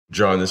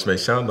John, this may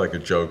sound like a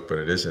joke, but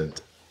it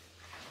isn't.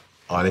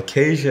 On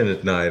occasion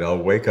at night, I'll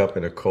wake up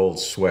in a cold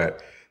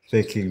sweat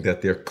thinking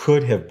that there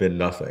could have been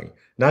nothing.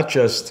 Not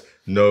just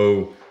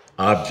no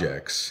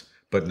objects,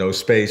 but no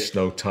space,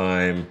 no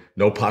time,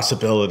 no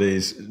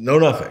possibilities, no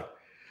nothing.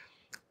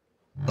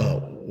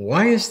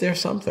 Why is there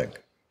something?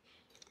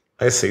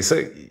 I see.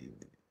 So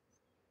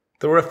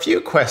there were a few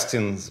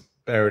questions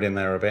buried in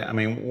there a bit. I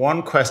mean,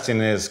 one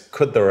question is,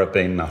 could there have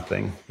been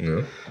nothing?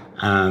 Yeah.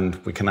 And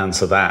we can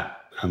answer that.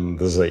 And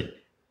there's a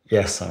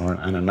yes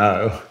and a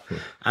no.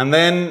 And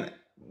then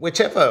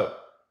whichever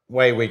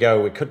way we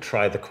go, we could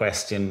try the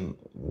question,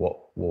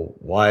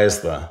 why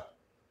is there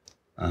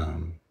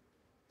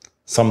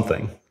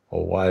something?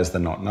 Or why is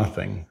there not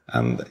nothing?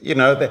 And, you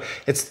know,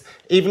 it's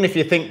even if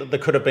you think that there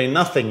could have been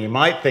nothing, you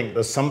might think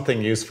there's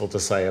something useful to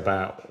say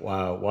about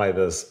why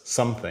there's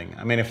something.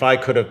 I mean, if I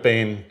could have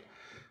been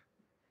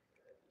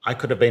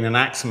an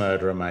axe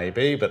murderer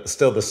maybe, but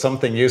still there's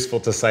something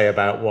useful to say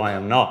about why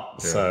I'm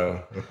not.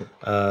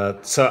 Yeah.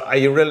 So are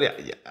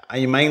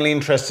you mainly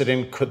interested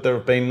in could there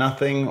have been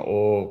nothing,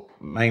 or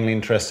mainly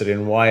interested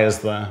in why is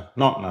there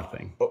not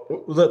nothing?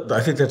 Well,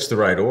 I think that's the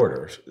right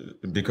order,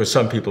 because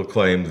some people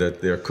claim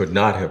that there could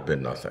not have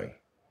been nothing,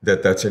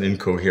 that's an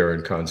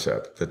incoherent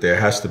concept, that there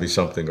has to be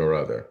something or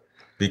other,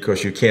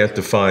 because you can't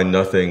define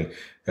nothing.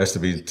 Has to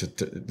be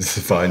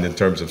defined in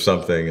terms of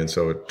something, and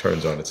so it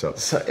turns on itself.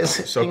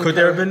 So could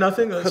there have been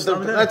nothing?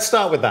 Let's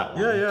start with that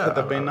one. Yeah, yeah. Could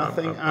there have been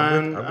nothing?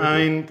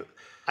 And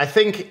I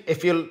think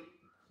if you,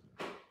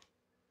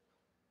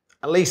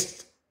 at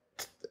least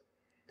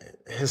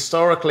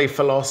historically,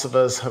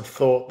 philosophers have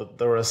thought that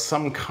there are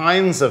some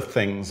kinds of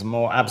things,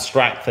 more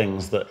abstract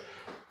things, that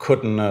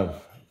couldn't have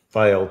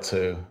failed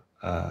to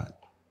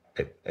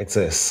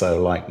exist.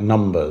 So like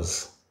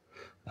numbers.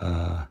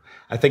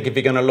 I think if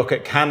you're going to look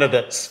at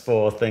candidates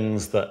for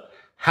things that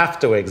have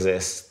to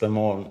exist, the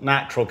more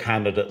natural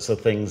candidates are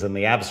things in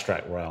the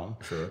abstract realm.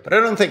 Sure. But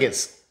I don't think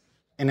it's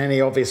in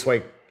any obvious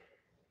way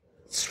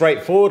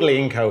straightforwardly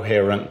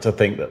incoherent to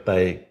think that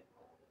they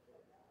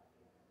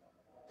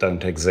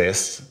don't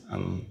exist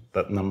and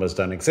that numbers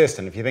don't exist.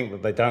 And if you think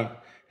that they don't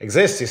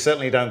exist, you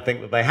certainly don't think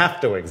that they have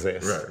to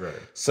exist. Right,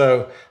 right.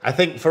 So I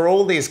think for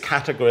all these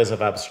categories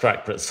of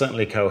abstract, it's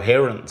certainly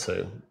coherent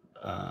to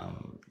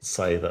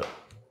say that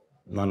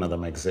none of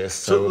them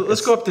exist. So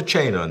let's go up the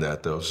chain on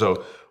that, though.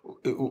 So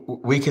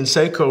we can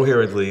say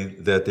coherently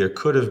that there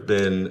could have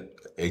been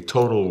a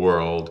total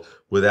world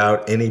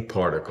without any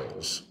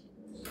particles.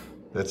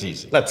 That's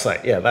easy. Let's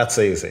say, yeah, that's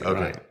easy. Okay.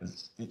 Right.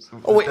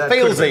 Oh, it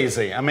feels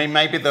easy. I mean,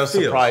 maybe there's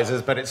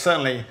surprises, but it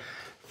certainly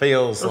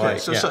feels like...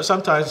 So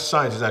sometimes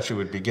scientists actually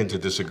would begin to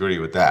disagree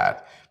with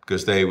that,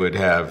 because they would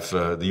have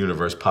the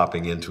universe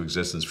popping into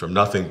existence from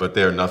nothing, but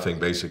their nothing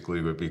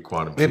basically would be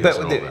quantum fields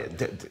and all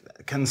that.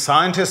 Can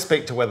scientists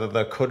speak to whether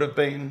there could have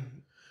been?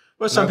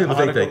 Well, some people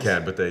think they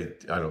can, but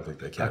I don't think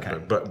they can. Okay.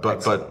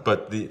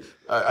 But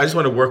I just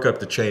want to work up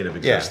the chain of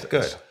existence.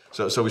 Yeah,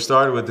 good. So we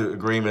started with the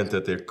agreement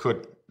that there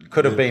could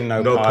have been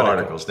no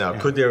particles. Now,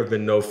 could there have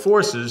been no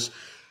forces?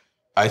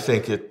 I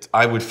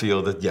would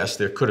feel that yes,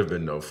 there could have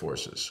been no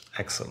forces.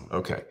 Excellent.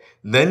 Okay.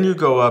 Then you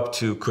go up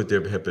to could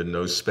there have been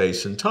no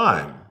space and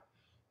time?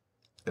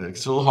 And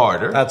it's a little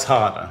harder. That's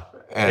harder.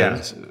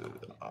 And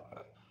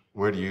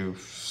where do you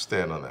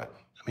stand on that?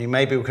 I mean,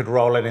 maybe we could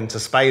roll it into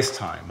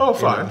space-time. Oh,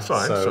 fine.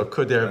 So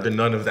could there have been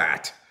none of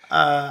that?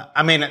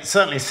 I mean, it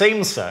certainly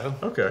seems so.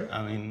 Okay.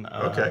 I mean,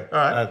 okay, all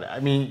right. I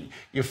mean,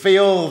 you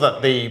feel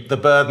that the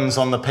burden's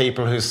on the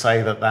people who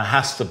say that there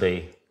has to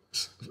be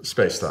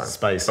space-time.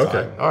 Space-time.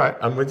 Okay, all right,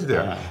 I'm with you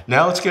there.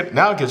 Now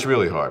it gets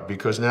really hard,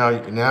 because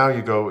now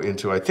you go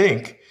into, I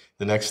think,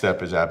 the next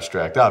step is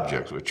abstract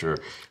objects, which are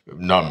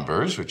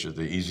numbers, which are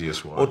the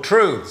easiest one. Or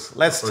truths.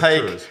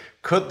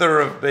 Could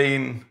there have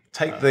been...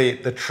 Take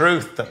the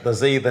truth that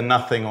there's either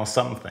nothing or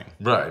something.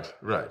 Right.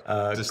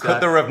 Could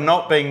there have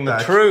not been the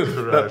truth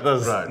that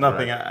there's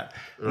nothing?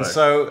 And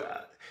so,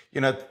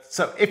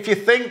 so if you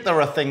think there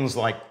are things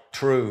like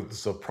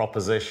truths or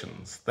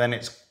propositions, then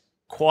it's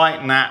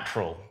quite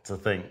natural to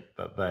think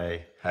that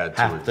they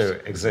have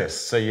to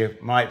exist. So you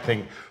might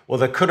think, well,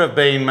 there could have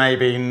been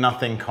maybe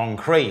nothing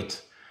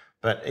concrete.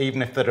 But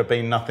even if there had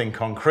been nothing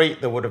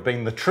concrete, there would have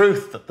been the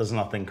truth that there's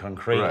nothing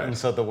concrete, and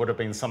so there would have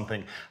been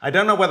something. I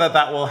don't know whether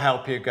that will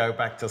help you go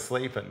back to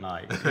sleep at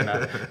night,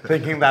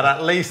 thinking that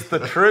at least the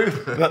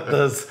truth that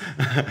there's...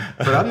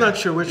 But I'm not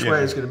sure which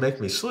way is going to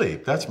make me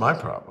sleep. That's my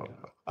problem.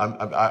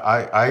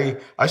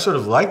 I sort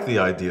of like the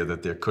idea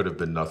that there could have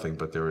been nothing,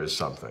 but there is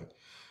something.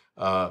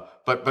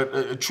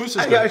 But truth is...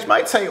 I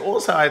might say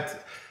also,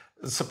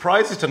 it's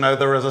surprising to know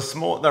there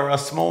are a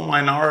small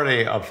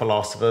minority of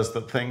philosophers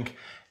that think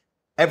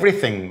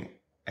everything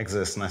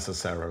exists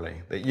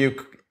necessarily, that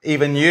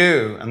even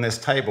you and this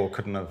table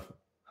couldn't have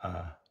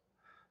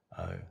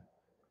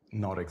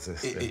not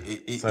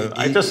existed.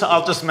 So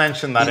I'll just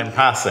mention that in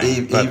passing.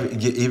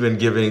 Even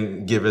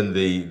given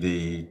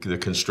the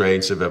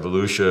constraints of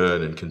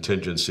evolution and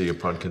contingency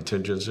upon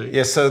contingency?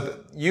 Yeah, so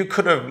you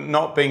could have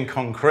not been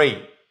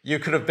concrete, you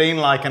could have been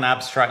like an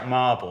abstract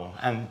marble,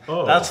 and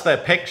that's their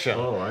picture.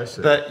 Oh, I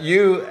see. That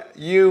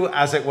you,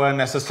 as it were,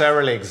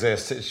 necessarily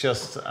exist. It's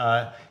just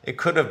it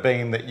could have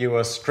been that you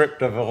were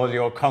stripped of all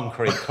your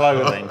concrete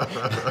clothing,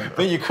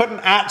 but you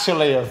couldn't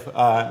actually have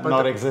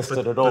not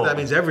existed at all. But that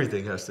means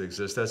everything has to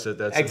exist. That's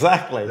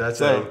exactly.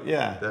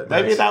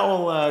 Maybe that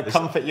will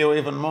comfort you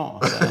even more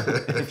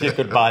if you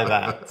could buy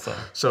that.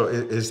 So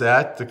is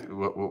that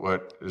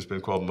what has been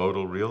called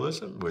modal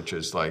realism, which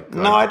is like?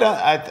 No, I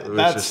don't.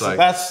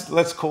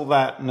 Let's call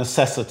that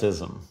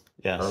necessitism.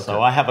 Yeah. Okay.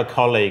 So I have a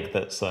colleague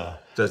that's pushing.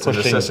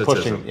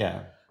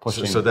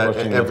 So that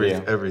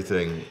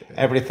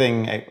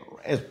everything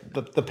is,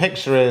 the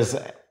picture is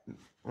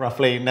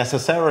roughly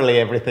necessarily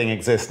everything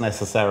exists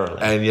necessarily,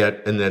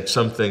 and that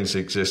some things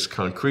exist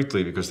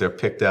concretely because they're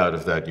picked out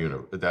of that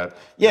universe.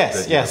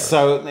 Yes.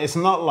 So it's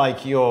not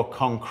like you're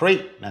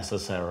concrete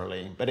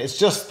necessarily, but it's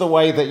just the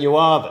way that you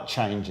are that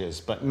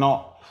changes, but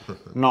not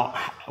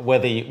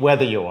whether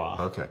you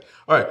are. Okay.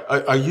 All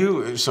right. Are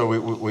you? So we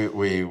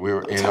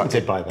were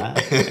tempted by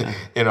that. Yeah.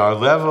 In our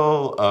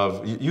level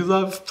of you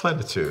love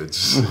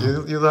plenitudes.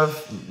 you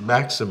love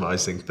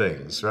maximizing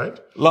things, right?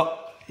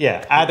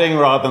 Adding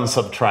rather than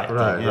subtracting.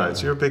 Right.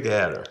 So you're a big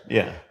adder.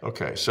 Yeah.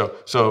 Okay. So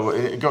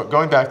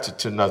going back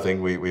to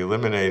nothing, we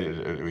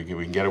eliminated. We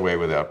can get away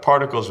without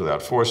particles,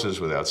 without forces,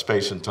 without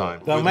space and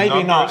time. Well,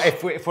 maybe not.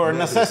 If we're a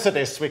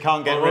necessitist, we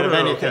can't get rid of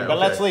anything. But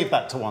let's leave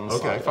that to one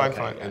side. Okay.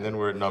 Fine. And then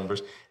we're at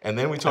numbers. And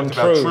then we talked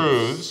about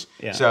truths.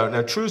 Yeah. So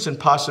now truths and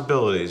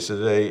possibilities.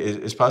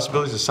 Is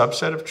possibilities a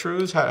subset of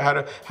truths? How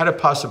do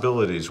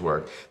possibilities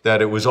work?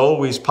 That it was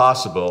always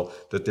possible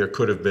that there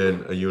could have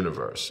been a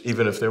universe,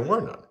 even if there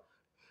were none.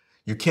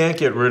 You can't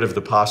get rid of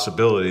the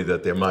possibility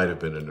that there might have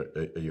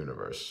been a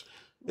universe.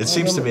 It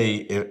seems to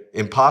me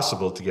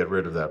impossible to get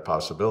rid of that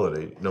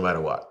possibility, no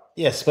matter what.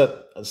 Yes,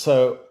 but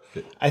so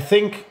I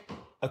think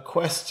a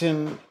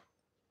question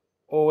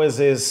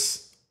always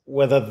is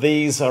whether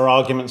these are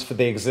arguments for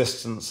the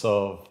existence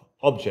of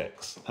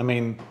objects. I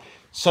mean,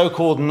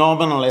 so-called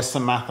nominalists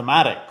in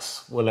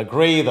mathematics will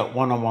agree that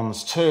 1 and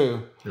 1's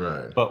 2,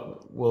 right,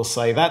 but will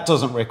say that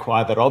doesn't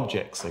require that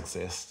objects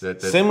exist.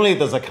 Similarly,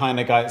 there's a kind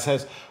of guy that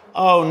says,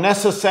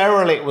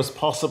 necessarily it was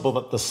possible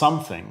that there's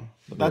something,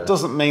 but that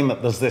doesn't mean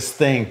that there's this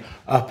thing,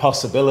 a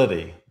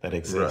possibility that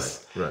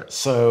exists. Right.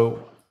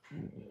 So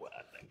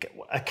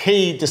a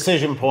key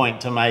decision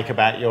point to make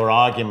about your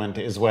argument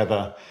is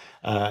whether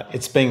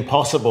it's being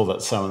possible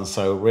that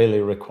so-and-so really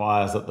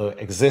requires that there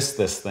exists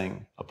this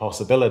thing, a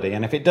possibility.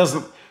 And if it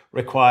doesn't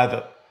require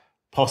that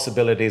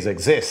possibilities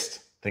exist,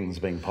 things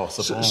being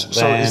possible.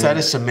 So is that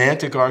a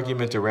semantic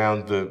argument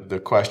around the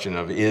question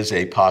of is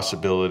a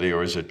possibility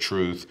or is a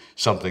truth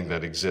something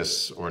that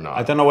exists or not?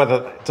 I don't know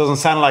whether, it doesn't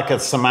sound like a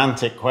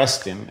semantic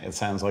question. It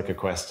sounds like a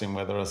question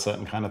whether a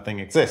certain kind of thing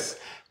exists.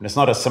 And it's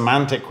not a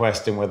semantic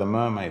question whether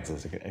mermaids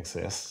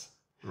exist.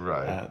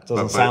 Right. It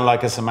doesn't sound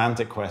like a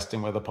semantic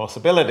question whether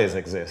possibilities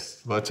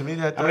exist. But to me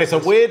that I mean, it's a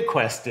weird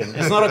question.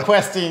 It's not a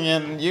question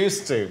you're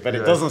used to, but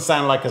it doesn't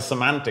sound like a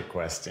semantic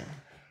question.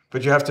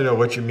 But you have to know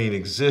what you mean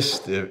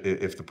exist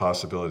if the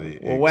possibility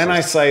exists. Well, when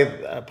I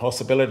say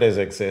possibilities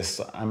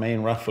exist, I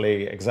mean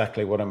roughly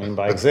exactly what I mean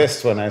by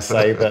exist when I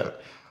say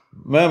that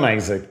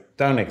mermaids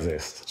don't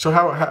exist. So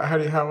how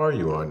are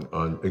you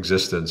on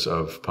existence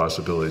of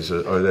possibilities?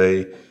 Are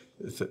they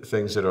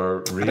things that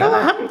are real?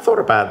 I haven't thought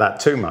about that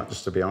too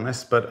much, to be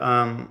honest, but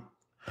I'm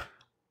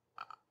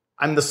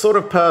the sort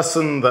of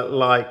person that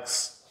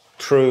likes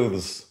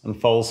truths and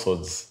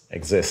falsehoods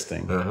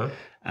existing.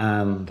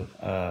 And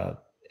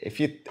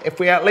if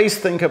we at least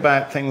think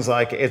about things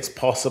like it's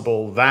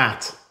possible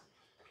that,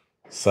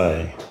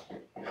 say,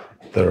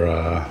 there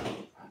are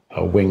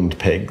winged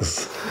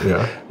pigs.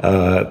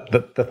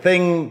 The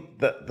thing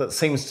that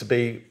seems to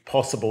be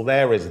possible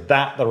there is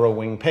that there are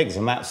winged pigs,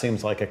 and that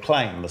seems like a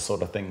claim, the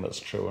sort of thing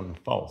that's true and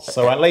false.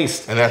 So at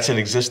least... And that's an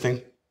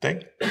existing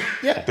thing?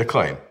 Yeah. The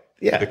claim?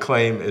 Yeah. The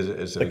claim is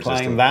an existing... The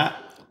claim that...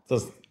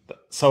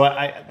 So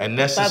and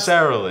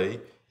necessarily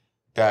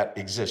that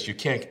exists. You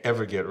can't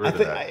ever get rid of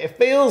that. It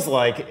feels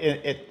like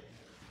it...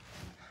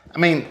 I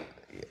mean...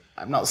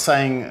 I'm not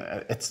saying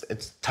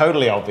it's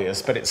totally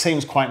obvious, but it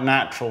seems quite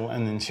natural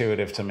and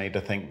intuitive to me to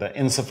think that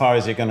insofar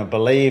as you're going to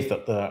believe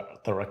that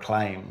there are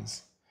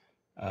claims,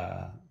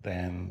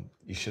 then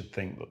you should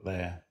think that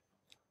they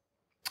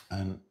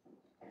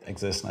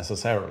exist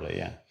necessarily,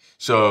 yeah.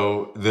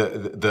 So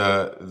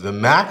the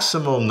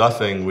maximal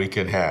nothing we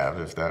can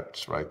have, if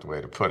that's right the way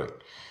to put it,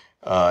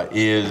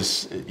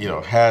 is,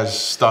 has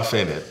stuff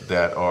in it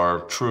that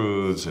are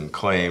truths and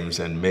claims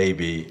and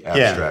maybe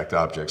abstract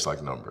objects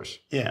like numbers.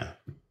 Yeah.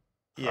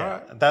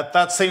 Yeah, right.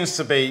 That seems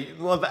to be,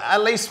 well,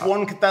 at least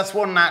one, that's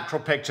one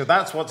natural picture.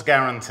 That's what's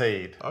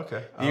guaranteed.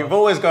 Okay. You've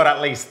always got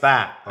at least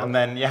that, and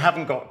then you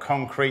haven't got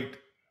concrete.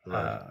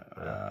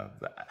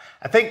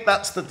 I think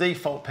that's the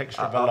default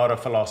picture of a lot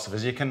of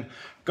philosophers.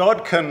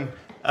 God can,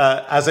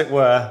 as it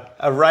were,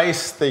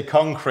 erase the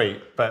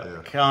concrete,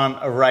 but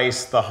can't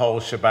erase the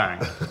whole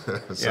shebang.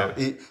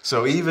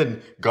 So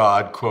even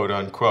God, quote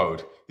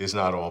unquote, is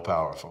not all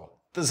powerful.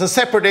 there's a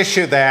separate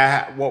issue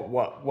there.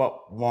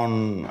 What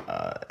one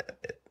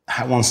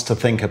wants to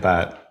think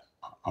about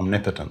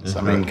omnipotence.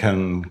 I mean,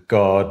 can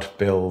God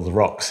build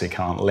rocks he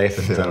can't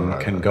lift? And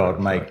can God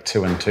make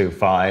 2 and 2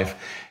 5?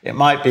 It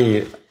might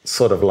be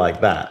sort of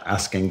like that,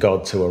 asking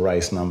God to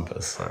erase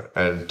numbers. Right.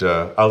 And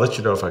I'll let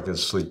you know if I can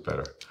sleep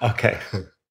better. Okay.